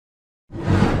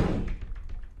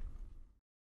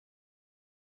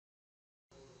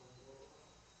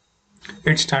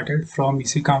It started from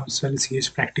eccouncil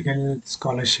CEH Practical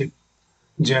Scholarship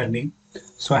journey.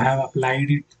 So I have applied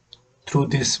it through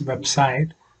this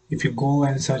website. If you go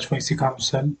and search for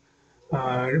eccouncil,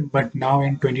 but now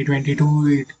in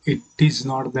 2022 it is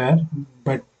not there,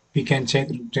 but we can check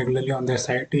regularly on their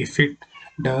site. If it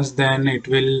does, then it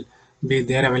will be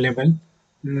there available.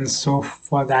 So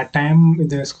for that time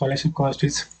the scholarship cost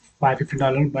is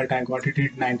 $550, but I got it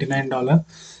at $99.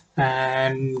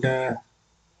 And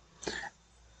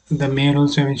the mail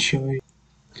also will show you.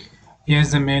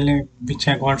 Yes, the mail which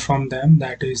I got from them,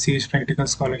 that is CEH Practical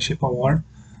Scholarship Award,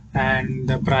 and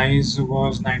the price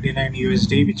was 99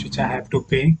 USD, which I have to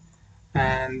pay,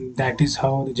 and that is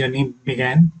how the journey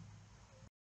began.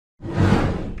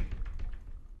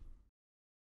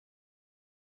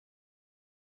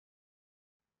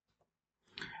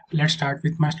 Let's start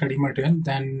with my study material.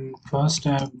 Then first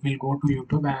we'll go to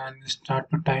YouTube and start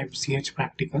to type CH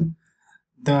Practical.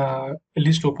 The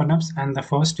list opens up, and the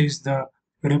first is the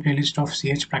video playlist of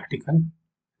CH Practical.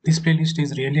 This playlist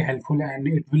is really helpful and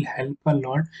it will help a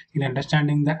lot in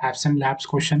understanding the apps and labs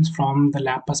questions from the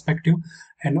lab perspective,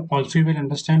 and also you will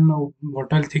understand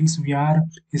what all things we are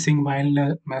missing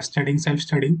while studying,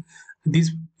 self-studying.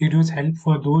 These videos help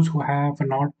for those who have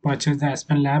not purchased the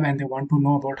Aspen Lab and they want to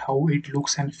know about how it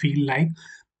looks and feel like.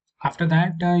 After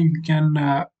that, you can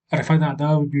refer the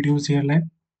other videos here, like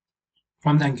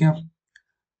from the Ankit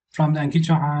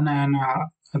Chauhan and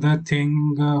other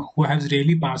thing who has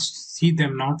really passed. See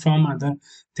them not from other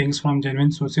things from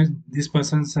genuine sources. This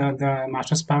person's the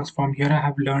master sparks from here. I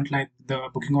have learned like the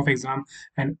booking of exam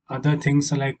and other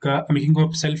things like making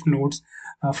of self notes.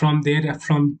 From there,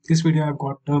 from this video, I've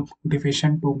got the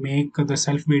motivation to make the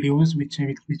self videos, which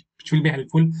will be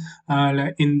helpful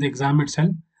in the exam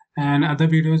itself. And other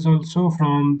videos also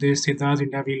from the Siddharth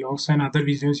India vlogs and other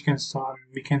videos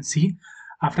we can see.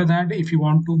 After that, if you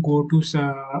want to go to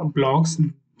blogs,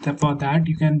 for that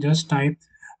you can just type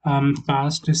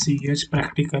past CH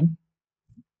practical,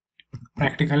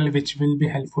 which will be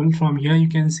helpful. From here you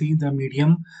can see the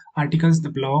medium articles, the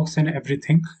blogs and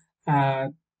everything. uh,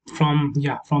 from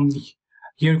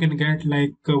here you can get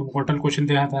like what all question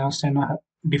they have asked, and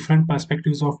different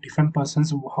perspectives of different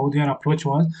persons, how their approach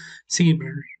was. See,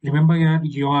 remember,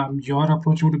 your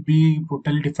approach would be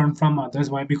totally different from others.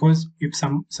 Why? Because if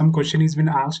some question is been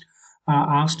asked,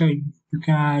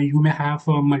 you may have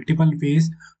multiple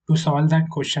ways to solve that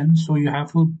question, so you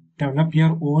have to develop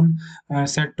your own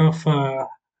set of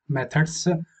methods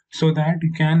so that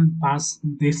you can pass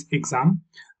this exam.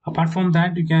 Apart from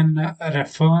that, you can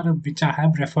refer, which I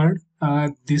have referred,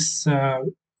 this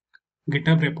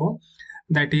GitHub repo,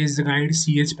 that is guide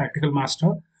CH Practical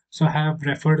Master. So I have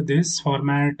referred this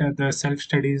format, the self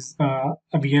studies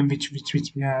VM,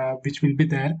 which will be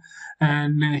there.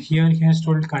 And here he has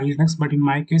told Kali Linux, but in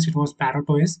my case it was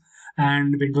ParrotOS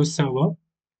and Windows Server.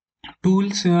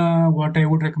 Tools, what I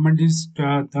would recommend is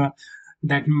the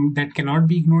that that cannot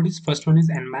be ignored is, first one is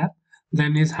Nmap,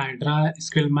 then is Hydra,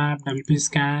 SQL Map, WP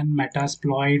Scan,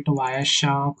 Metasploit,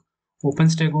 Wireshark,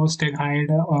 OpenStego, StegHide,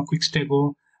 or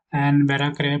QuickStego, and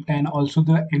Veracrypt, and also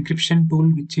the encryption tool,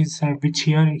 which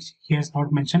here he has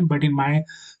not mentioned, but in my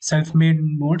self-made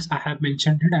notes I have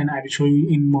mentioned it, and I will show you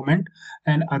in a moment.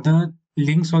 And other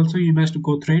links also you must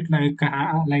go through it,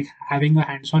 like having a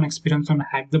hands-on experience on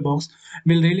Hack the Box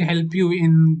will really help you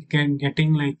in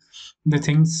getting like the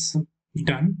things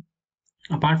done.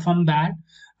 Apart from that,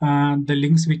 the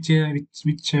links which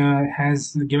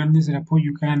has given this repo,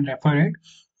 you can refer it.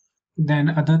 Then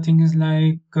other thing is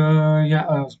like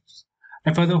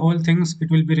refer the whole things.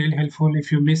 It will be really helpful.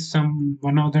 If you miss some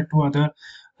one or the two other,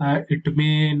 it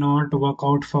may not work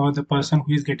out for the person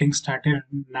who is getting started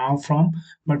now from,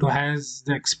 but who has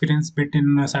the experience bit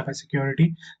in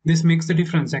cybersecurity. This makes the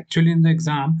difference actually in the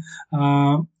exam.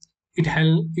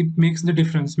 It makes the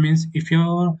difference. Means if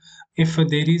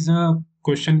there is a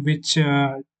question which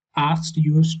asked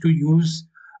you to use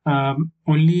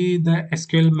only the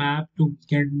SQL map to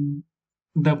get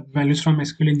the values from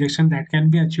SQL injection, that can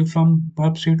be achieved from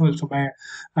Burp Suite also by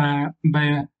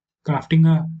crafting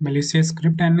a malicious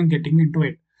script and getting into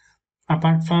it.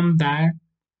 Apart from that,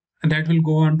 that will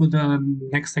go on to the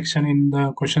next section in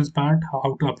the questions part,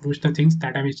 how to approach the things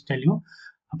that I will tell you.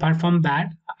 Apart from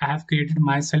that, I have created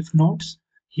myself notes.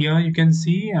 Here you can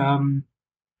see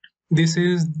this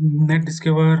is net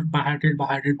discover by hearted.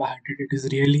 It is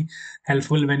really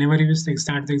helpful whenever you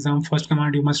start the exam. First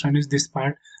command you must run is this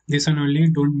part, this one only.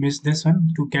 Don't miss this one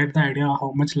to get the idea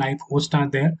how much live hosts are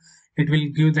there. It will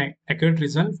give the accurate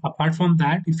result. Apart from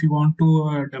that, if you want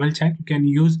to double check, you can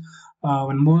use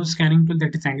one more scanning tool,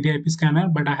 that is Angry IP Scanner.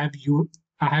 But I have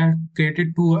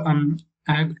created two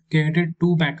I have created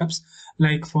two backups.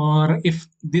 Like for if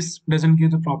this doesn't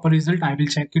give the proper result, I will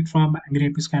check it from Angry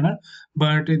IP Scanner.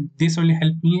 But this only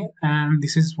helped me, and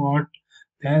this is what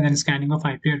there. Then scanning of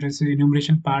IP addresses,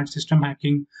 enumeration part, system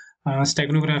hacking,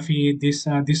 steganography. This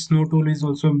Snow tool is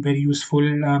also very useful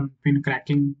in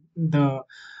cracking the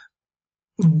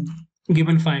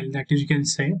given file. That is, you can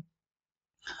say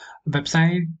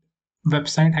website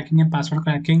website hacking and password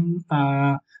cracking.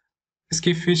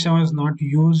 Skipfish was not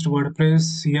used. WordPress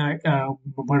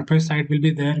site will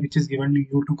be there, which is given to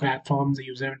you to crack from the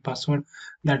user and password.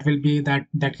 That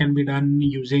can be done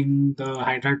using the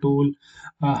Hydra tool.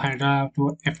 Hydra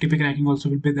to FTP cracking also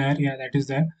will be there. Yeah, that is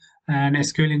there. And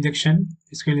SQL injection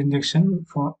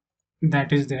for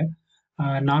that is there.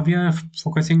 Now we are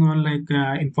focusing on like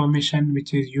information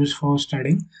which is used for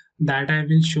studying. That I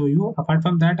will show you. Apart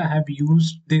from that, I have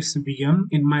used this VM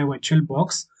in my virtual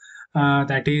box,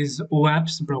 that is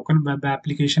OAPS, broken web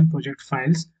application project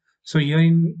files. So here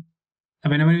in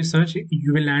whenever you search,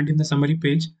 you will land in the summary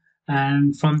page,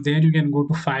 and from there you can go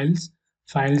to files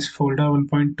folder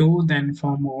 1.2. Then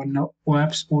from on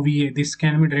OAPS OVA, this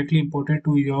can be directly imported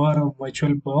to your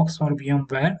virtual box or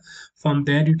VMware. From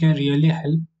there you can really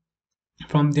help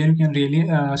from there you can really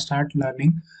start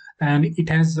learning. And it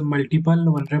has multiple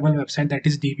vulnerable website, that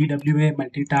is DBWA,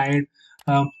 multi-tide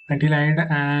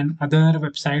and other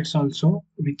websites also,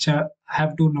 which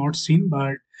have to not seen,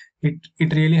 but it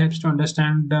really helps to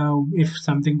understand if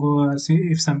something go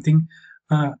see if something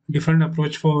different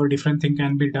approach for different thing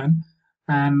can be done.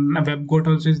 And a web goat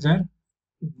also is there.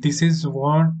 This is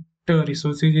what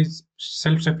resources is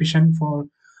self-sufficient for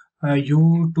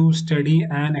you to study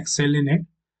and excel in it.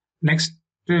 Next,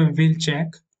 we'll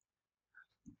check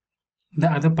the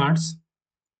other parts.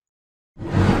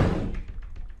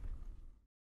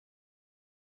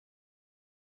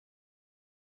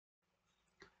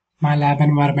 My lab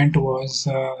environment was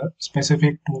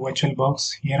specific to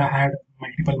VirtualBox. Here I had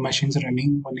multiple machines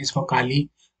running. One is Kali,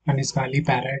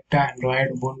 Parrot, Android,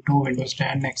 Ubuntu, Windows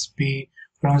 10, XP,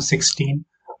 around 16.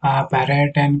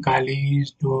 Parrot and Kali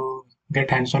to get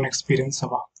hands-on experience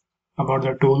about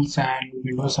the tools, and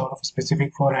Windows sort of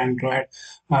specific for Android,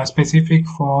 specific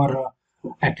for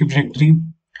Active Directory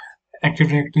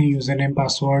username,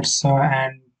 passwords,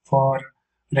 and for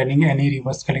running any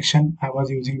reverse collection, I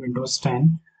was using Windows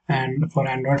 10, and for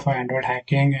Android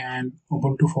hacking, and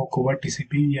Ubuntu for covert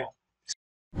TCP. Yeah.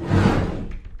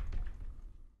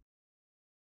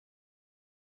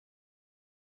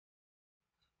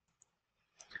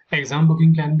 Exam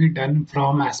booking can be done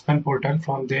from Aspen portal.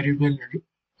 From there, you will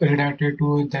redirect it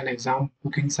to an exam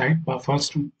booking site. But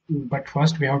first, we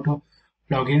have to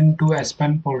log in to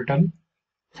Aspen portal.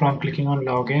 From clicking on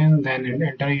login, then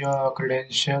enter your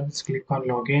credentials. Click on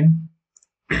login.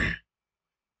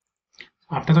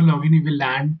 After the login, you will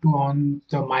land to on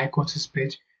the My Courses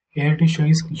page. Here it is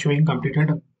showing completed,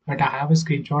 but I have a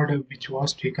screenshot which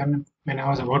was taken when I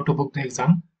was about to book the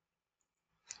exam.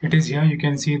 It is here. You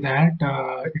can see that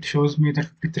it shows me the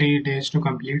 53 days to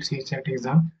complete CEH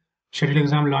exam. Scheduled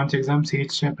exam, launch exam,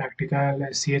 CEH practical,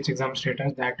 CH exam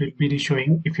status. That will be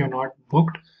showing if you're not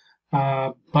booked.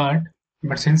 But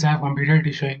since I have completed, it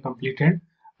is showing completed.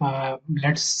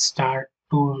 Let's start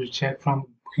to check from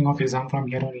booking of exam from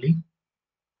here only.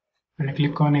 When I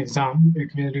click on exam,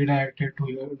 it will redirect it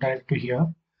to direct to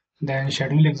here. Then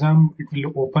schedule exam, it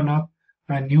will open up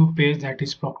a new page, that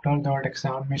is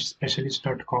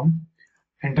proctor.examspecialist.com.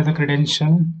 Enter the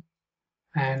credential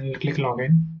and click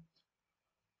login.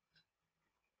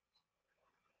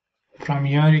 From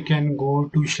here, you can go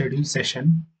to schedule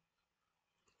session.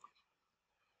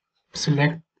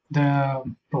 Select the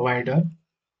provider.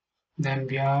 Then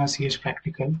via CH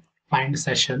Practical, find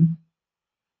session.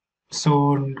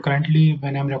 So currently,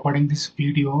 when I'm recording this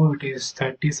video, it is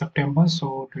 30 September,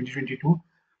 so 2022.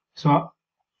 So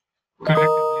current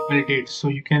available date. So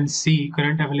you can see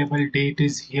current available date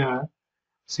is here.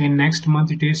 So in next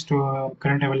month it is to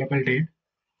current available date.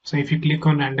 So if you click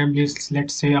on random list,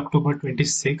 let's say October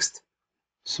 26th,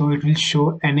 so it will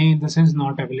show any in the sense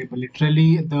not available.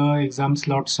 Literally the exam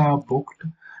slots are booked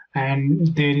and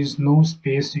there is no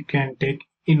space you can take.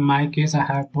 In my case, I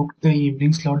have booked the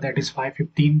evening slot, that is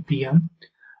 5:15 p.m.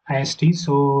 IST.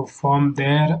 So from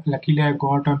there, luckily I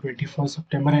got on 21st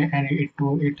September, and it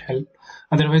helped.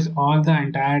 Otherwise, all the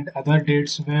entire other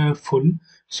dates were full.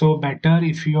 So better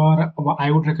if you're, I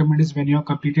would recommend is when you're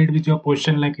completed with your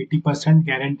portion like 80%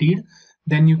 guaranteed,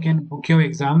 then you can book your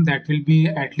exam. That will be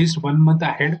at least 1 month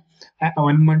ahead,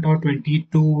 1 month or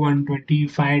 22 and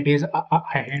 25 days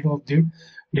ahead of it.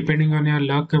 Depending on your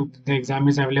luck, if the exam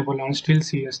is available or still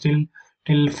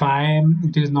till 5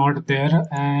 it is not there,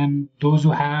 and those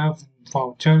who have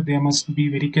voucher they must be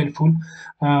very careful,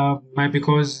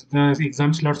 because the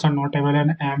exam slots are not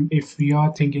available, and if we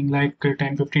are thinking like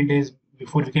 10-15 days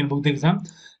before we can book the exam,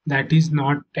 that is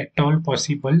not at all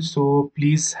possible. So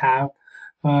please have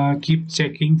keep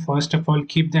checking. First of all,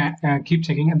 keep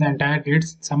checking the entire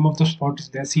dates. Some of the slot is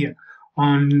there here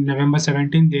on November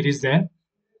 17th there is there.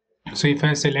 So if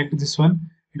I select this one,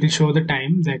 it will show the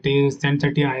time, that is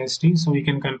 10:30 IST. So we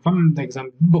can confirm the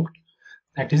exam booked.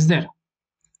 That is there.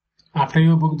 After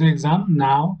you book the exam,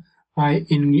 now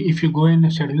in if you go in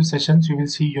schedule sessions, you will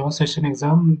see your session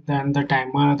exam, then the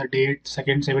timer, the date,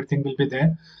 seconds, everything will be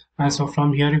there. So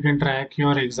from here you can track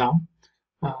your exam.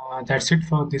 That's it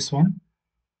for this one.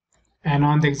 And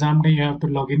on the exam day you have to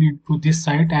log in into this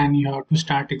site and you have to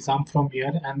start exam from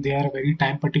here, and they are very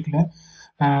time particular,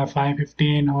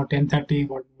 5:15 or 10:30,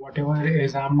 whatever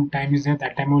exam time is there,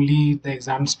 that time only the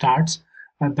exam starts.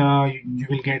 The You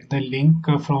will get the link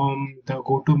from the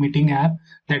GoToMeeting app.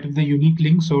 That is the unique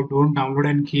link, so don't download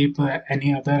and keep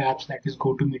any other apps that is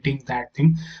GoToMeeting, that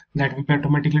thing that will be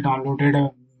automatically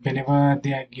downloaded whenever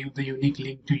they give the unique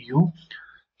link to you.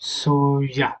 So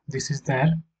yeah, this is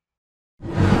there.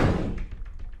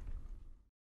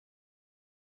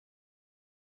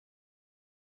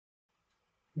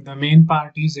 The main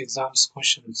part is exams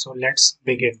question. So let's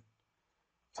begin.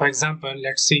 For example,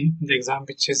 let's see the exam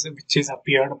which is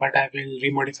appeared, but I will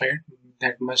remodify it.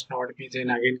 That must not be then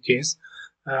again case.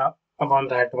 Upon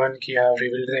that one, I have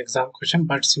revealed the exam question,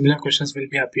 but similar questions will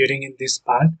be appearing in this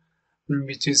part,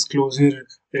 which is closer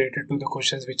related to the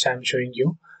questions which I am showing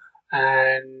you.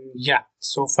 And yeah,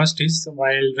 so first is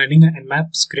while running an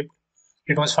Nmap script,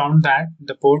 it was found that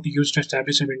the port used to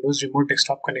establish a Windows remote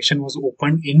desktop connection was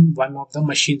opened in one of the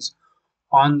machines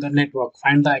on the network.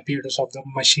 Find the IP address of the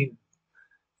machine.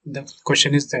 The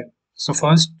question is there. So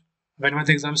first, whenever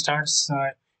the exam starts,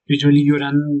 usually you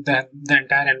run the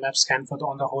entire Nmap scan for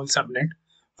on the whole subnet.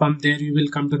 From there, you will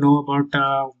come to know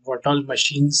about what all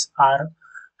machines are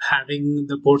having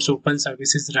the ports open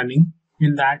services running.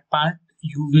 In that part,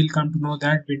 you will come to know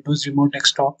that Windows remote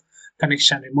desktop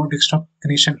connection,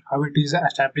 how it is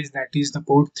established, that is the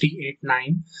port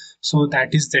 389. So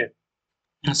that is there.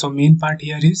 So main part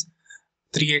here is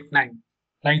 389,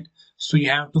 right? So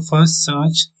you have to first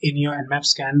search in your Nmap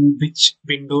scan which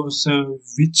Windows,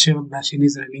 which machine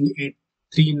is running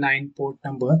 839 port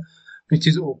number, which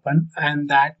is open, and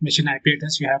that machine IP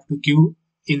address you have to give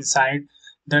inside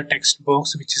the text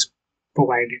box which is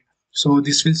provided. So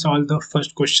this will solve the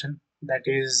first question, that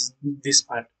is this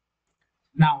part.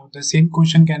 Now, the same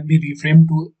question can be reframed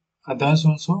to others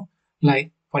also.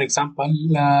 Like, for example,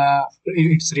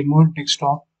 it's remote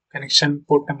desktop connection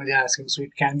port number they are asking. So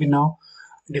it can be now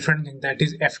different thing, that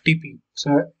is FTP. So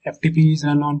FTP is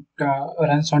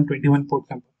runs on 21 port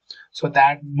number. So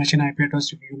that machine IP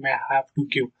address you may have to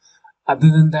give. Other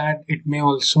than that, they may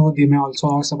also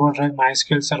ask about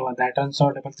MySQL server that runs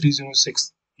on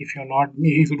 3306. If you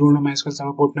don't know MySQL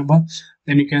server port number,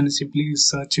 then you can simply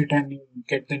search it and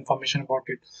get the information about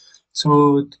it.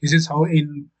 So this is how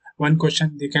in one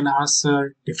question they can ask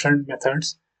different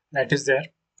methods that is there.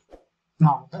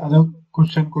 Now the other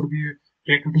question could be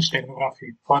related to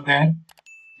steganography. For that,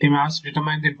 they must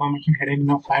determine the information hidden in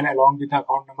a file along with the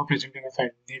account number present in the file.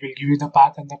 They will give you the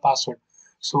path and the password.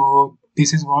 So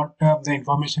this is what the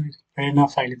information is hidden in a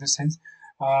file. In the sense,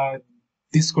 uh,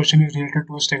 this question is related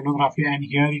to steganography, and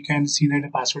here you can see that the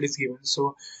password is given.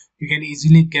 So you can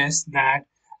easily guess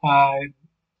uh,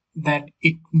 that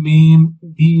it may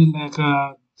be like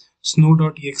a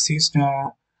snow.exe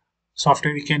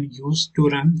software we can use to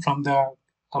run from the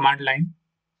command line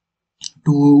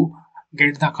to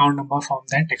get the account number from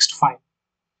that text file.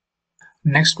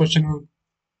 Next question will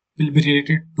be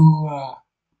related to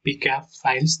PCAP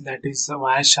files, that is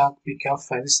Wireshark PCAP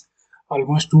files.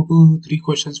 Almost 2 to 3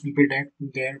 questions will be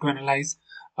there to analyze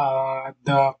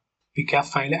the PCAP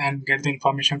file and get the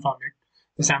information from it.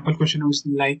 The sample question was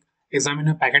like examine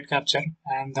a packet capture,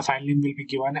 and the file name will be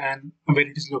given and where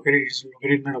it is located. It is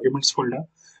located in the documents folder.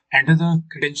 Enter the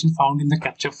credential found in the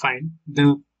capture file.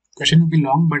 The question will be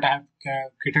long, but I have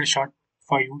created a short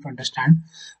for you to understand.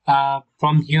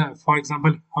 From here, for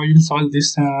example, how you will solve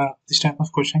this type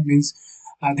of question means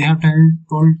they have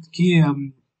told key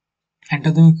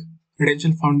enter the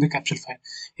credential found in the capture file.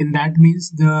 In that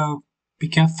means the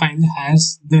PCAP file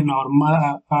has the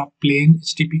normal plain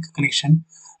HTTP connection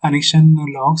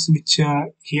logs, which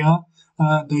here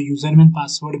the username and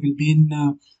password will be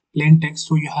in plain text.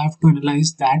 So you have to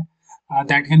analyze that.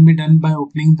 That can be done by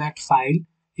opening that file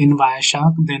in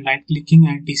Wireshark, then right clicking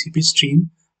and TCP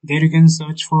stream. There you can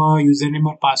search for username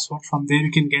or password. From there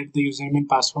you can get the username and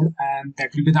password, and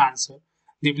that will be the answer.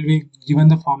 They will be given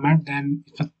the format. Then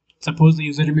suppose the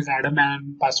username is Adam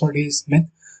and password is Smith,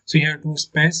 so you have to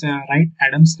space write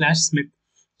Adam slash Smith.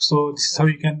 So this is how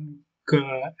you can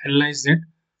analyze it.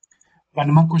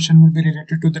 One more question will be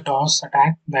related to the DOS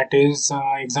attack, that is,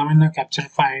 examine a capture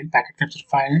file, packet capture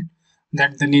file,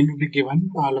 that the name will be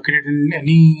given, located in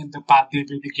any the path they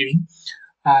will be giving.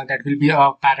 That will be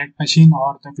a parent machine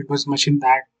or the Windows machine,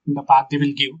 that the path they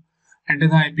will give. Enter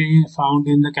the IP found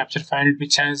in the capture file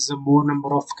which has more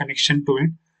number of connection to it.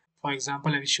 For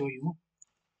example, I will show you.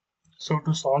 So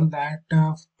to solve that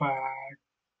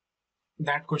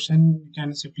question, you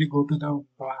can simply go to the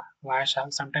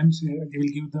Wireshark. Sometimes they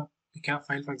will give the pcap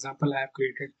file. For example, I have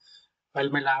created while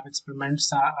my lab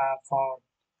experiments for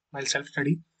while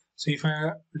self-study. So if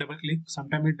I double click,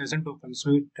 sometimes it doesn't open.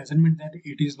 So it doesn't mean that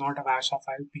it is not a Wireshark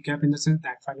file. Pcap in the sense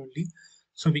that file only.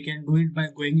 So we can do it by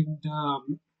going in the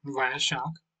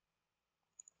Wireshark.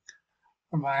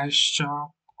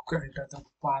 Wireshark, enter the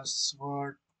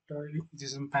password.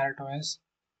 This is in ParrotOS.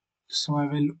 So I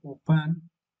will open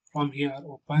from here.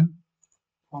 Open,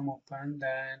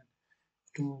 then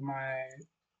to my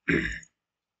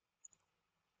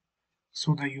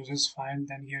so the users file,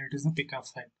 then here it is the pickup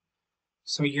file.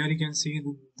 So here you can see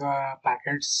the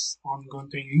packets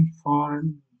ongoing. For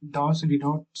DOS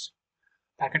without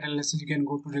packet analysis, you can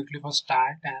go to directly for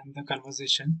start and the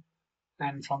conversation,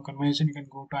 and from conversation you can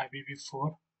go to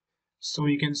IPv4. So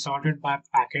you can sort it by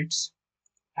packets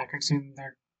in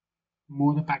that.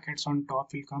 More the packets on top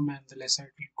will come and the lesser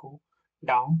it will go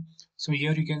down. So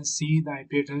here you can see the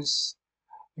IP address,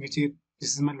 which is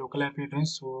this is my local IP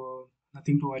address, so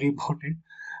nothing to worry about it.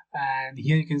 And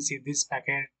here you can see this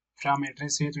packet from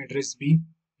address A to address B.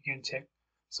 You can check.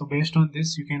 So based on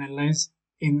this, you can analyze.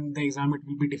 In the exam, it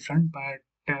will be different, but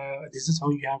this is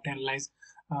how you have to analyze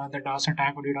the DOS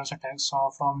attack or DDoS attack. So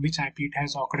from which IP it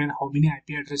has occurred and how many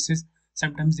IP addresses.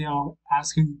 Sometimes they are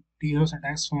asking DDoS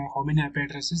attacks for how many IP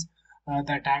addresses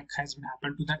the attack has been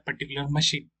happened to that particular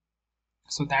machine.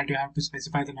 So that you have to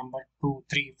specify the number 2,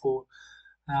 3, 4.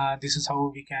 This is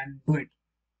how we can do it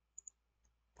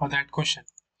for that question.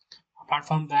 Apart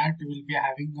from that, we will be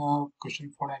having a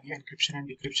question for any encryption and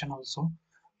decryption also.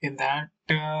 In that,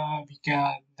 we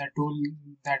can the tool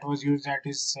that was used, that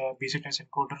is basic test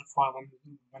encoder. For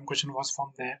one question was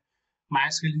from there.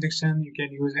 MySQL injection, you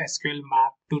can use SQL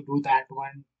map to do that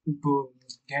one, to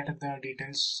get the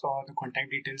details or the contact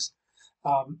details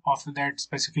of that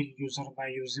specific user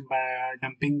by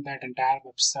dumping that entire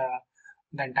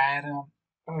the entire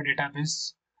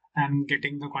database, and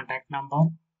getting the contact number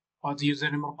or the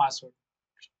username or password.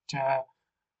 uh,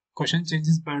 Question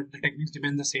changes, but the techniques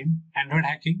remain the same. Android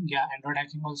hacking, yeah, Android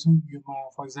hacking also. You,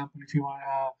 for example, if you want,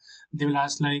 they will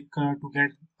ask like to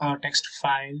get a text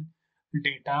file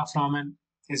data from an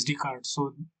SD card.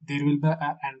 So there will be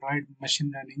Android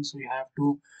machine learning. So you have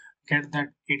to get that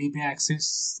ADB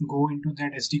access, go into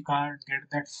that SD card, get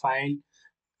that file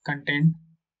content,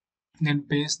 then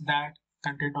paste that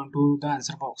content onto the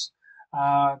answer box.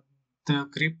 Uh, the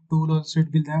crypt tool also will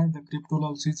be there. The crypt tool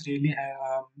also is really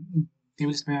they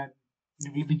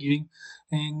will be giving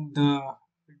in the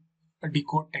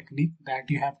decode technique that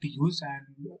you have to use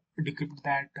and decrypt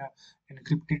that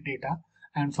encrypted data,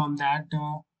 and from that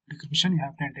decryption you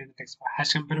have to enter the text.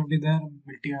 Hash compare will be there.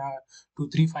 2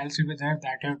 3 files will be there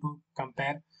that you have to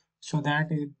compare, so that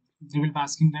they will be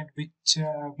asking that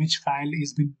which file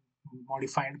is being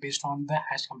modified based on the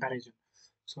hash comparison.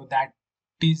 So that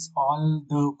is all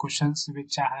the questions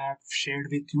which I have shared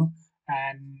with you,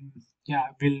 and yeah,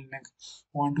 we'll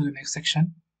go on to the next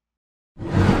section.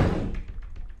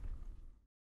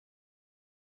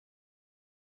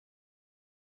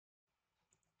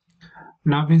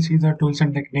 Now we'll see the tools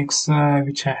and techniques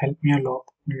which help me a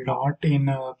lot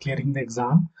in clearing the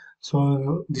exam.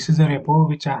 So this is a repo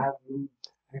which I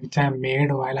have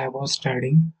made while I was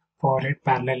studying for it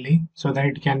parallelly, so that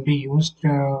it can be used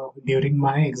during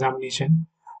my examination.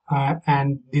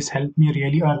 And this helped me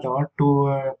really a lot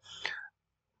to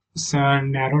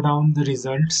narrow down the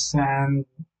results and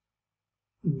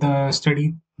the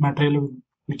study material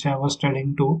which I was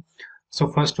studying too. So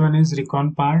first one is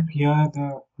recon part. Here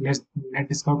the net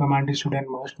discover command is should and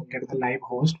must to get the live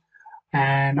host,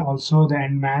 and also the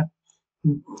nmap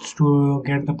to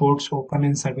get the ports open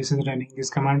and services running. This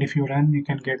command, if you run, you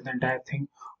can get the entire thing.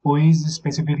 OE is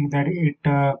specifically that it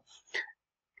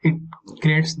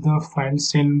creates the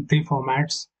files in 3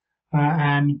 formats,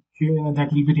 and that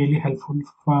will be really helpful.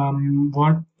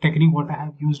 What technique what I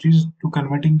have used is to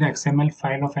converting the XML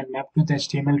file of nmap to the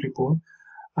HTML report.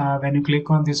 When you click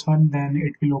on this one, then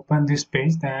it will open this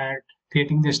page that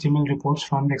creating the HTML reports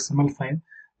from the XML file.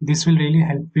 This will really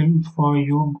helpful for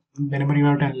you whenever you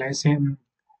have to analyze it.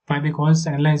 Why? Because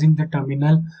analyzing the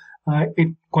terminal,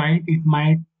 it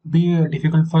might be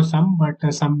difficult for some,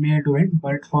 but some may do it.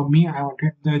 But for me, I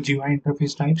wanted the GUI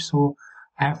interface type, so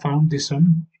I have found this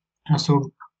one.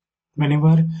 So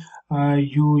whenever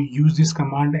you use this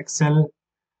command excel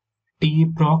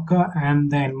tproc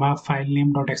and the nmap file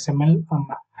name .xml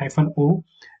hyphen o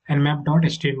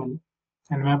nmap.html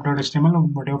nmap.html or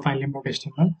whatever file name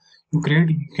 .html you create,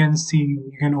 you can see,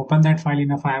 you can open that file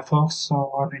in a Firefox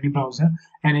or any browser,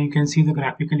 and you can see the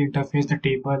graphical interface, the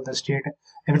table, the state,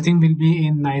 everything will be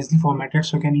in nicely formatted,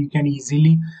 so you can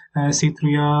easily see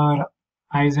through your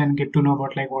eyes and get to know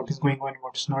about like what is going on,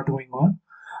 what is not going on.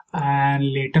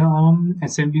 And later on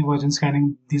assembly version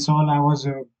scanning, this all I was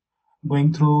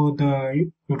going through the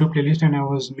YouTube playlist and I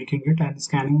was making it and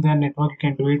scanning the network. You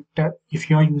can do it if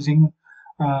you are using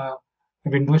uh,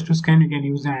 Windows to scan. You can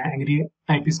use the Angry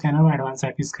IP scanner or Advanced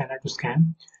IP scanner to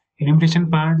scan. Enumeration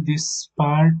part, this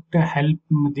part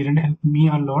didn't help me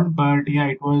a lot, but yeah,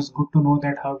 it was good to know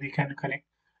that how we can connect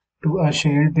to a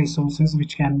shared resources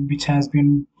which has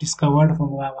been discovered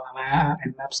from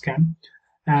Nmap scan.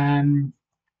 And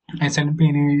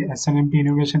SNMP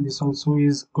innovation, this also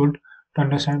is good to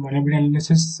understand vulnerability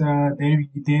analysis.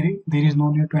 There is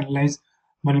no need to analyze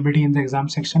vulnerability in the exam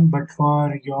section, but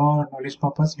for your knowledge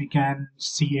purpose, we can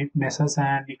see it Nessus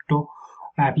and ICTO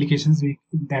applications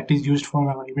that is used for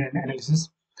vulnerability analysis.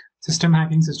 System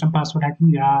hacking, system password hacking.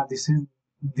 Yeah, this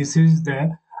is the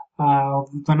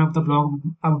one of the blog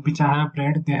which I have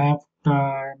read. They have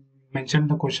mentioned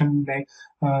the question like.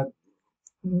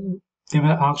 They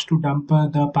were asked to dump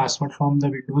the password from the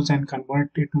Windows and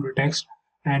convert it to text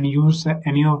and use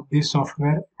any of this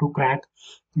software to crack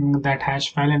that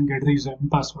hash file and get the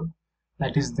username password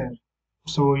that is there.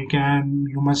 So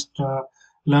you must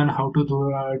learn how to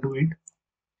do it.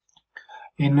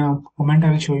 In a moment,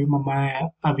 I will show you my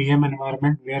a VM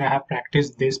environment where I have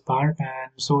practiced this part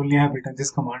and solely I have written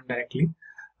this command directly.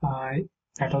 Uh,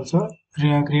 that also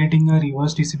creating a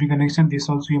reverse TCP connection. This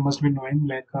also you must be knowing,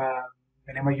 like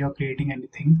whenever you are creating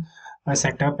anything, a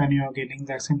setup and you are getting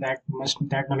the access, that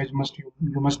knowledge must you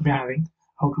must be having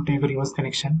how to take a reverse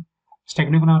connection.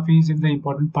 Steganography is in the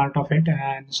important part of it,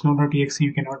 and snow.exe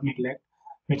you cannot neglect,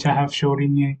 which I have showed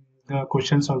in the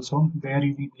questions also. There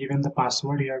you will given the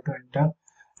password you have to enter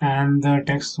and the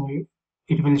text, so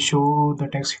it will show the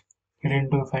text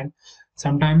into a file.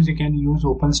 Sometimes you can use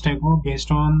OpenStago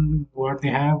based on what they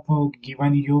have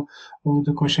given you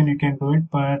the question. You can do it,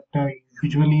 but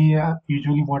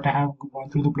usually what I have gone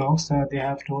through the blogs, they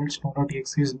have told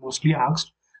snow.exe is mostly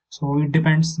asked. So it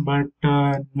depends, but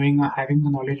knowing having the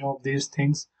knowledge of these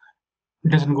things, it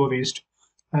doesn't go waste.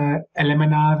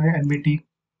 LMNR, NVT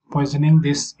poisoning.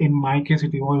 This in my case,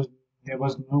 it was there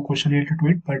was no question related to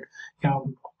it, but yeah,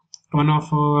 one of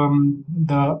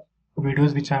the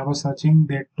videos which I was searching,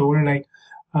 they told like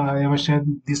they was said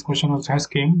this question also has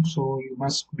came, so you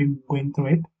must be going through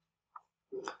it.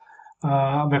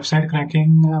 Website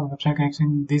cracking.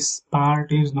 This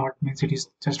part is not means it is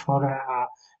just for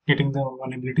getting the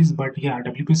vulnerabilities, but yeah,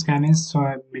 WP scan is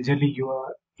majorly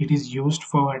it is used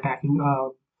for attacking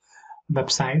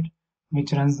website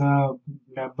which runs the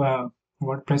web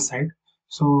WordPress site.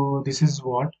 So this is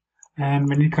what. And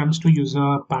when it comes to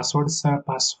user passwords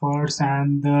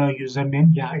and the username,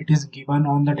 yeah, it is given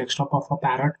on the desktop of a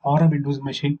Parrot or a Windows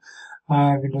machine.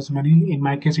 Windows machine. In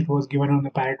my case, it was given on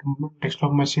the Parrot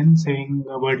desktop machine, saying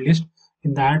word list.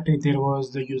 In that, there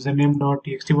was the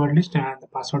username.txt word list and the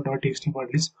password.txt word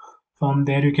list. From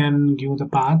there, you can give the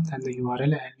path and the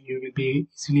URL, and you will be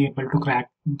easily able to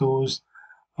crack those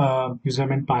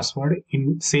username and password.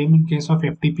 In case of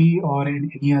FTP or in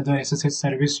any other SSH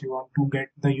service, you want to get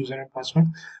the username and password,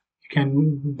 you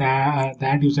can that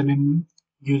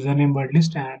username word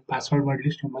list and password word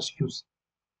list you must use.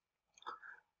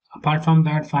 Apart from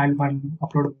that, file one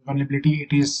upload vulnerability,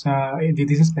 it is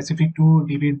this is specific to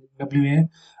DBWA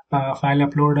file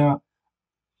upload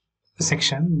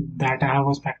section that I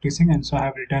was practicing, and so I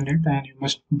have written it, and you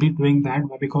must be doing that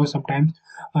because sometimes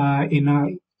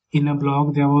in a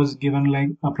blog there was given like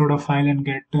upload a file and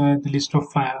get the list of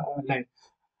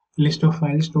list of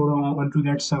files stored onto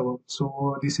that server.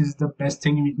 So this is the best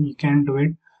thing you can do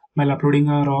it while uploading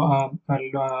a raw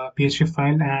PHP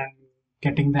file and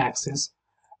getting the access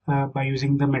by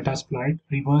using the metasploit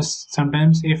reverse.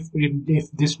 Sometimes if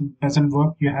this doesn't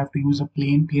work, you have to use a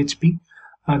plain PHP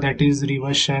that is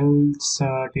reverse shells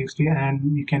txt,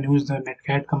 and you can use the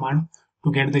netcat command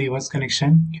to get the reverse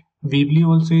connection. Weebly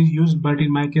also is used, but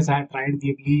in my case I tried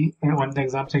Weebly on the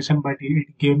exam section, but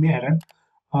it gave me error.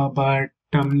 But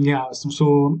yeah,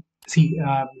 so See,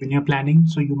 when you're planning,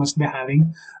 so you must be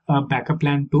having a backup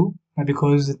plan too,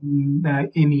 because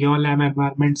in your lab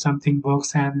environment something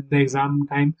works and the exam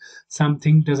time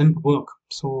something doesn't work.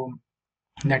 So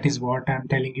that is what I'm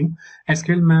telling you.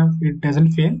 SQL map, it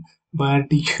doesn't fail,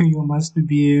 but you must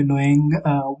be knowing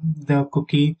the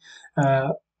cookie,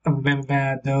 where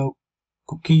the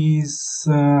cookies,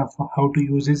 for how to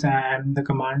use this and the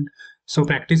command. So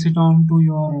practice it on to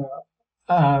your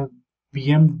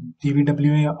VM,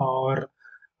 DBWA, or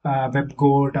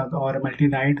WebGoat, or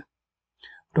multi-died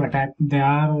to attack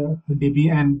their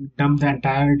DB and dump the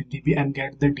entire DB and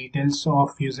get the details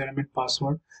of username and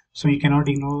password. So you cannot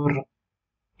ignore,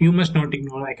 you must not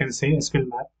ignore, I can say, SQL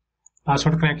map.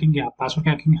 Password cracking, yeah, password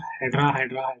cracking,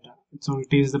 Hydra. So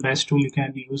it is the best tool you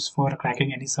can use for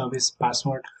cracking any service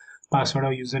password or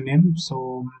username.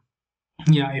 So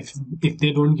yeah, if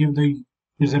they don't give the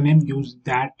username, use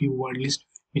that you word list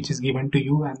which is given to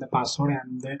you, and the password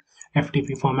and the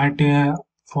FTP format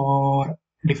for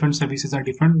different services are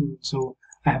different. So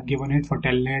I have given it for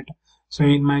telnet. So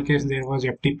in my case there was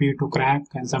FTP to crack,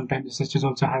 and sometimes SSHs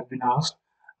also have been asked,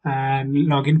 and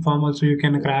login form also you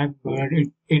can crack, but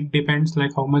it depends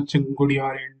like how much good you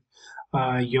are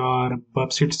in your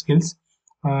website skills,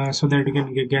 so that you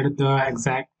can get the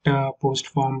exact post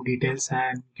form details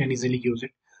and can easily use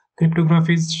it.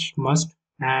 Cryptography is must,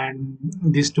 and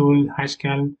this tool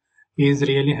hashcal is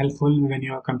really helpful when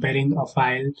you are comparing a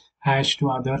file hash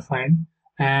to other file.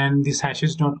 And this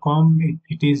hashes.com,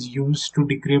 it is used to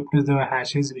decrypt the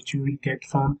hashes which you will get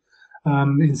from,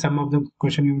 in some of the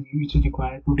question which is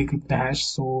required to decrypt the hash.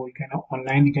 So you can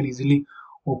online, you can easily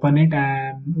open it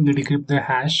and decrypt the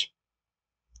hash.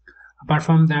 Apart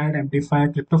from that,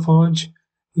 MD5, CryptoForge,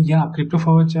 yeah,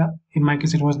 CryptoForge, in my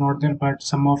case it was not there, but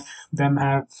some of them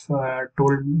have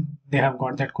told they have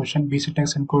got that question. BC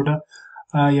text encoder,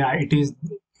 yeah, it is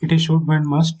should when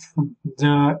must.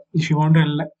 The if you want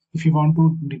to if you want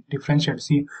to differentiate,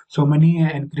 see, so many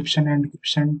encryption and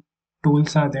decryption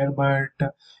tools are there,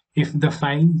 but if the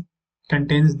file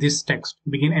contains this text,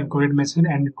 begin encoded message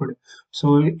and encoded,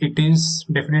 so it is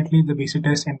definitely the BC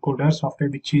text encoder software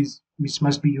which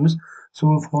must be used.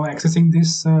 So for accessing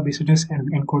this BCTS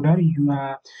encoder, you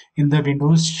in the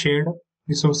Windows shared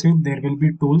resources, there will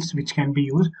be tools which can be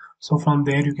used. So from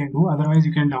there you can do. Otherwise,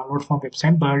 you can download from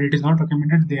website, but it is not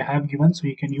recommended. They have given, so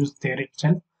you can use there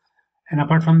itself. And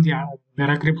apart from the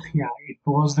Veracrypt, yeah, it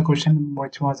was the question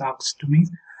which was asked to me,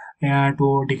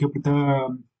 to decrypt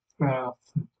the uh,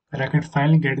 Veracrypt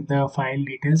file, get the file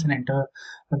details, and enter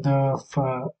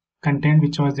the content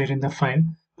which was there in the file.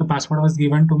 The password was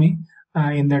given to me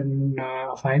in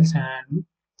the files, and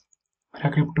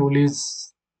Veracrypt tool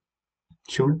is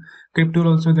should. Crypto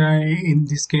also, the in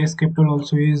this case crypto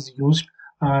also is used.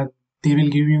 uh, they will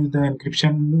give you the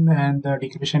encryption and the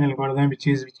decryption algorithm which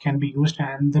can be used,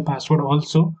 and the password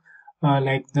also,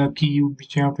 like the key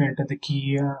which you have to enter the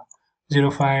key,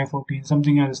 0514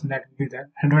 something else, that will be there.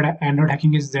 Android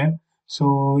hacking is there,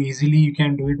 so easily you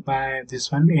can do it by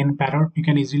this one. In Parrot you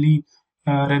can easily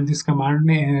run this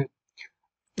command.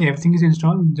 Everything is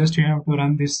installed, just you have to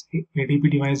run this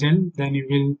adp device l, then you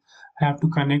will have to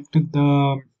connect to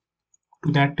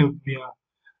that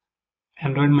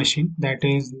Android machine. That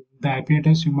is the IP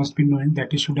address you must be knowing,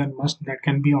 that is should and must, that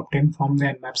can be obtained from the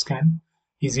nmap scan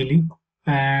easily.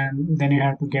 And then you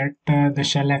have to get the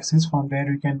shell access. From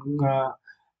there you can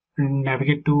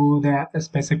navigate to the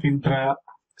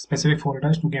specific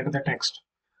folders to get the text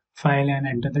file and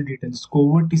enter the details.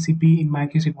 Covert TCP, in my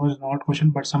case, it was not question,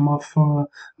 but some of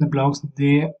the blogs,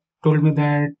 they told me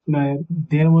that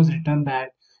there was written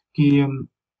that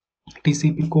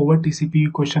TCP, covert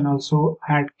TCP question also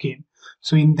had came.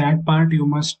 So in that part, you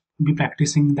must be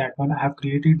practicing that one. I have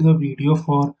created the video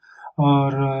for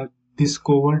or this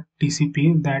covert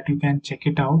TCP, that you can check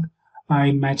it out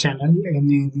in my channel,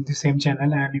 in the same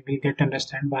channel, and you will get to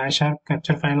understand. Wireshark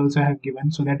capture file also have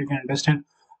given, so that you can understand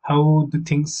how the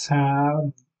things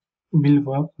will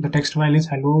work. The text file is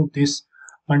hello this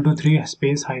 123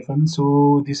 space hyphen.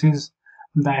 So this is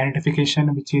the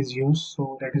identification which is used.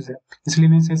 So that is it.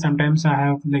 Miscellaneous is sometimes I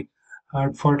have like,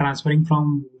 for transferring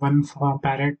from one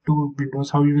parrot to Windows,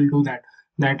 how you will do that?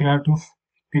 That you have to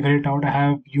figure it out. I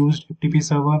have used FTP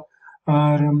server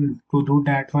to do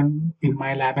that one in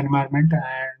my lab environment,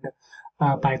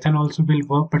 and Python also will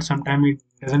work, but sometimes it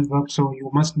doesn't work. So you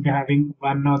must be having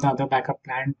one or the other backup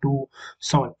plan to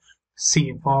solve.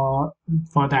 See for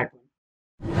that one.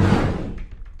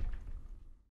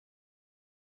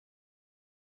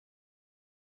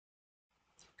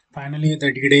 Finally,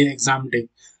 the D-Day exam day.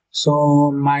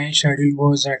 So my schedule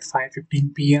was at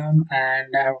 5:15 p.m.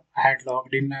 and I had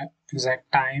logged in at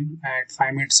exact time at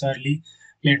 5 minutes early,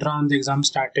 Later on, the exam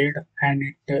started and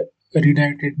it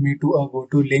redirected me to a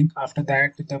go-to link. After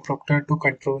that, the proctor took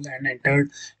control and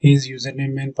entered his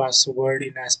username and password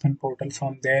in Aspen portal.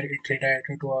 From there, it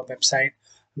redirected to a website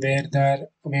where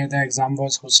the exam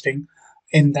was hosting.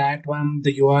 In that one,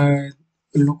 the UI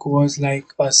look was like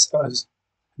a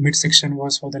mid section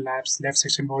was for the labs, left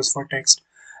section was for text,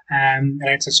 and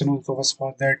right section also was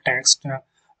for the text.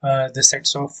 The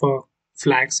sets of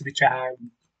flags which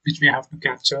we have to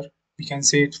capture. We can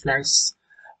say it flags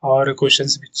or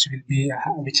questions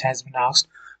which has been asked.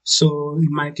 So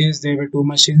in my case, there were two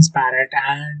machines, Parrot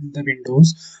and the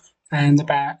Windows, and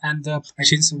the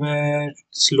machines were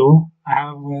slow. I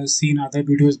have seen other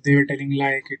videos, they were telling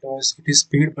like it is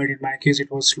speed, but in my case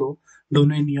it was slow. Don't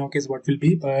know in your case what will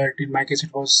be, but in my case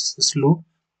it was slow.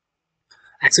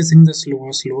 Accessing the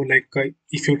slow, like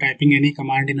if you're typing any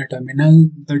command in a terminal,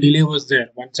 the delay was there.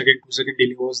 1 second, 2 second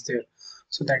delay was there.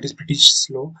 So that is pretty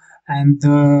slow. And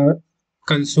the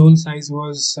console size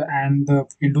was and the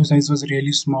window size was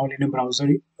really small in a browser.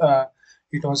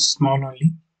 It was small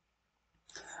only.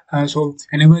 So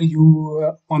whenever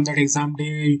you on that exam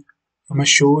day, you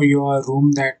must show your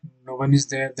room that no one is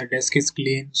there, the desk is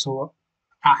clean. So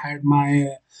I had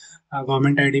my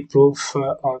government ID proof,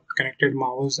 a connected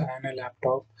mouse and a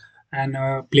laptop and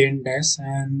a plain desk,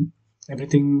 and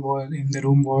everything was in the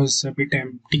room was a bit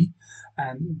empty,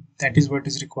 and that is what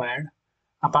is required.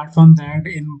 Apart from that,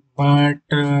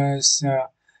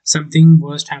 something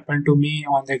worst happened to me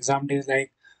on the exam days,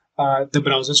 like the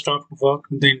browser stopped work,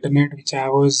 the internet which I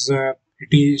was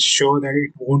pretty sure that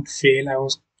it won't fail. I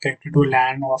was connected to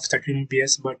LAN of 13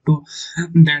 bps, but to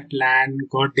that LAN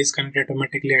got disconnected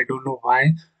automatically. I don't know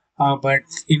why, but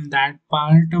in that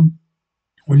part,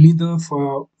 only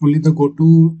the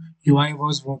go-to UI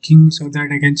was working so that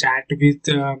I can chat with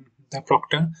the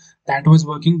proctor. That was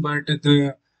working, but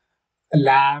the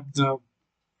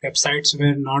websites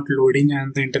were not loading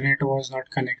and the internet was not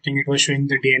connecting. It was showing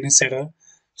the DNS error.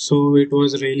 So it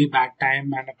was really bad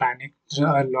time and a panic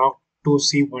log to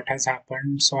see what has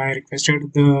happened. So I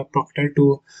requested the proctor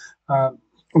to uh,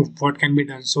 what can be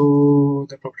done. So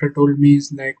the proctor told me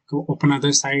is like open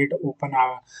other side, open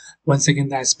once again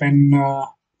the Aspen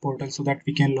portal so that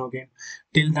we can log in.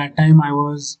 Till that time I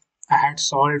had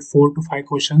solved 4 to 5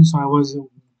 questions. So I was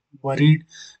worried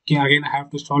okay, again I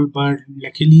have to solve, but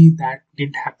luckily that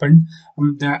didn't happen.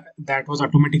 That was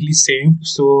automatically saved.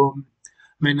 So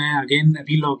when I again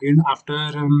relog in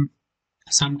after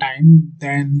some time,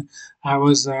 then I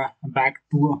was back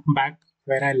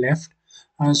where I left.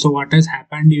 So what has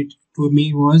happened to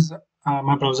me was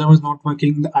my browser was not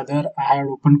working. The other I had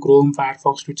opened Chrome,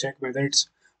 Firefox to check whether it's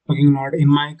working or not. In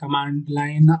my command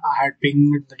line, I had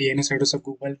pinged the DNS address of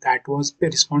Google that was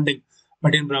responding,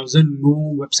 but in browser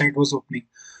no website was opening.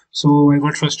 So I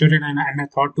got frustrated and I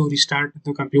thought to restart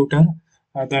the computer,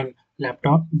 the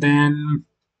laptop. Then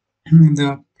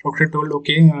the proctor told,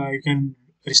 okay, you can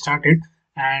restart it,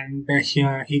 and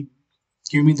he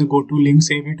gave me the go-to link,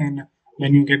 save it, and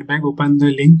when you get back, open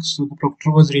the link. So the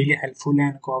proctor was really helpful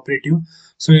and cooperative.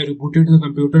 So I rebooted the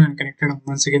computer and connected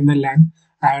once again the LAN.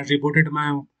 I had rebooted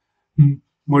my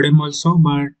modem also,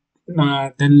 but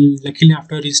then luckily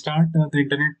after restart, the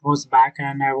internet was back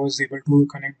and I was able to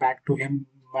connect back to him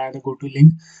via the go-to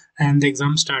link, and the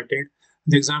exam started.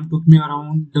 The exam took me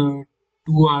around 2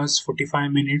 hours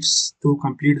 45 minutes to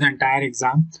complete the entire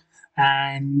exam,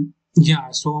 and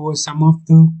yeah. So some of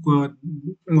the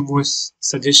was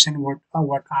suggestion what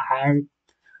I have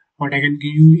what I can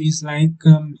give you is like,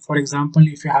 for example,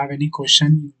 if you have any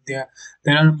question, there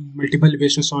are multiple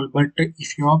ways to solve. But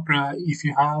if you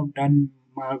have done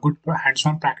good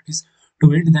hands-on practice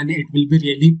to it, then it will be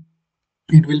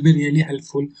really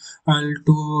helpful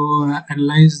to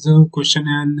analyze the question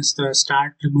and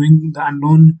start removing the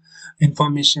unknown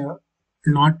information,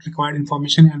 not required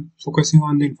information, and focusing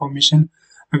on the information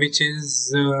which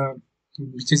is uh,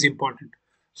 which is important.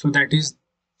 So that is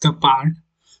the part,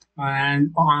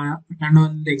 and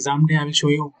on the exam day I will show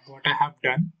you what I have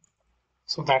done.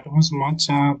 So that was much,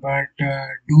 but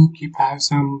do keep have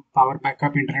some power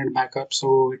backup, internet backup,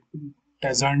 so it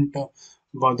doesn't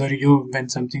bother you when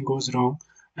something goes wrong.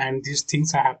 And these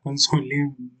things happens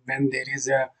only when there is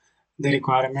the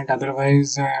requirement.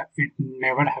 Otherwise, it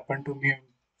never happened to me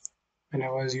when I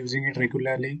was using it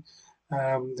regularly.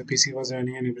 The PC was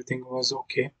running and everything was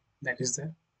okay. That is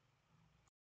there.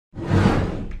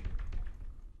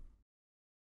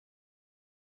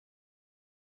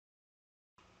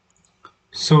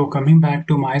 So coming back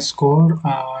to my score,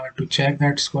 to check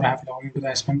that score, I have logged into the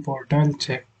Aspen portal,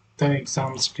 check the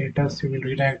exam status. You will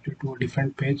redirect you to a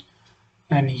different page,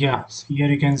 and yes, here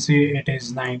you can see it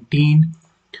is 19.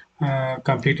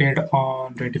 completed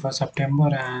on 21st September,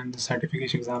 and the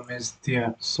certification exam is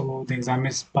there. So the exam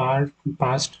is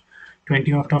passed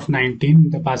 20 out of 19.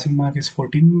 The passing mark is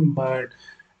 14, but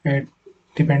it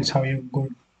depends how you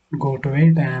go to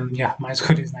it. And yeah, my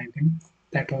score is 19.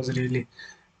 That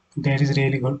is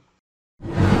really good.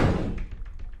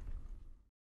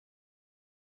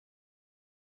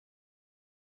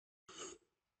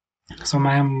 So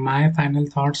my final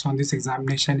thoughts on this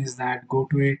examination is that go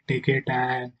to it, take it,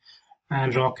 and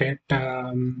rock it.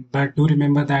 But do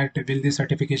remember that will this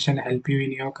certification help you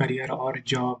in your career or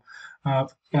job, uh,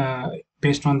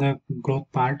 based on the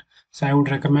growth part. So I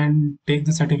would recommend take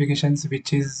the certifications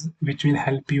which will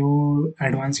help you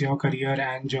advance your career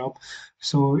and job.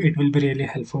 So it will be really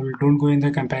helpful. Don't go in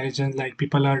the comparison like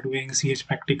people are doing CH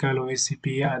Practical,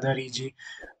 OSCP, other EG.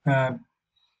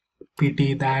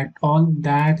 PT, that all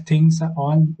that things,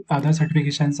 all other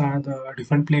certifications are the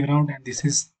different playground, and this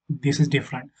is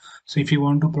different. So if you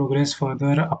want to progress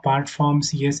further apart from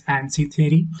CS and C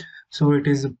theory, so it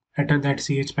is better that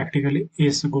CH practical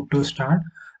is good to start.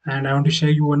 And I want to share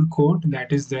you one quote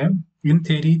that is there. In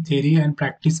theory and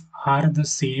practice are the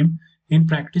same. In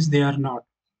practice, they are not.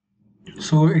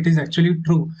 So it is actually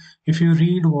true. If you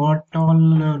read what all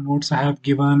notes I have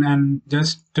given and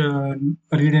just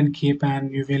read and keep,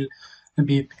 and you will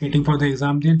be waiting for the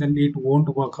exam date, then it won't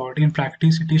work out. In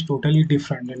practice, it is totally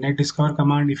different. The net discover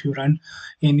command, if you run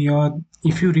in your,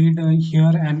 if you read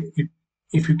here and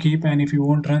if you keep and if you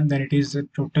won't run, then it is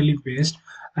totally waste.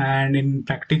 And in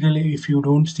practical, if you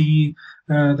don't see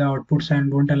the outputs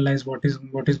and don't analyze what is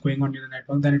going on in the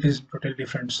network, then it is totally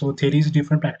different. So theory is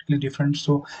different, practical is different.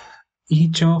 So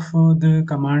each of the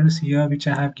commands here which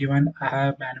I have given, I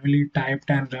have manually typed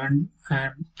and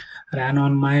ran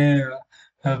on my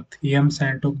EMs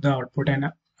and took the output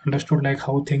and understood like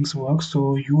how things work.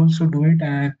 So you also do it,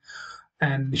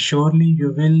 and surely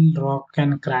you will rock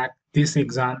and crack this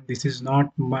exam. This is not,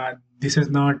 to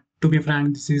be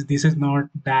frank, this is not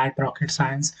that rocket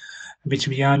science which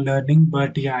we are learning.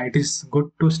 But yeah, it is good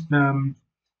to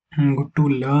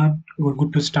learn,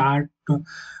 good to start.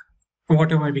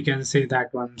 Whatever we can say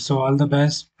that one. So all the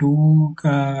best. Do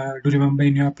remember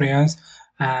in your prayers,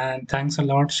 and thanks a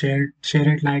lot. Share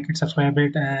it, like it, subscribe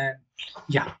it, and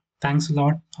yeah, thanks a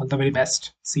lot. All the very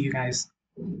best. See you guys.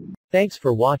 Thanks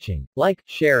for watching. Like,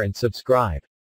 share and subscribe.